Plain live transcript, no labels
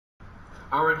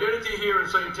Our identity here in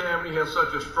St. Tammany has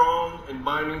such a strong and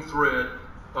binding thread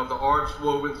of the arts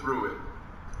woven through it.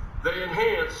 They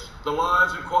enhance the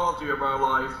lives and quality of our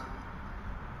life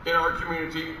in our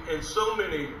community, and so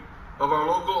many of our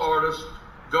local artists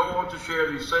go on to share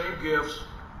these same gifts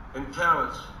and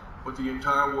talents with the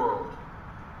entire world.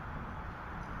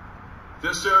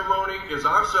 This ceremony is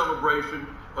our celebration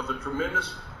of the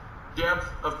tremendous depth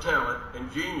of talent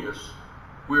and genius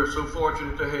we are so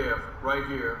fortunate to have right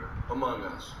here among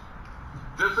us.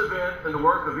 This event and the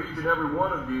work of each and every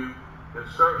one of you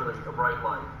is certainly a bright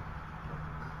light.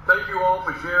 Thank you all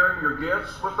for sharing your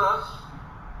gifts with us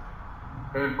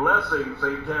and blessing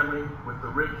St. Tammany with the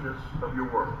richness of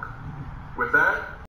your work. With that,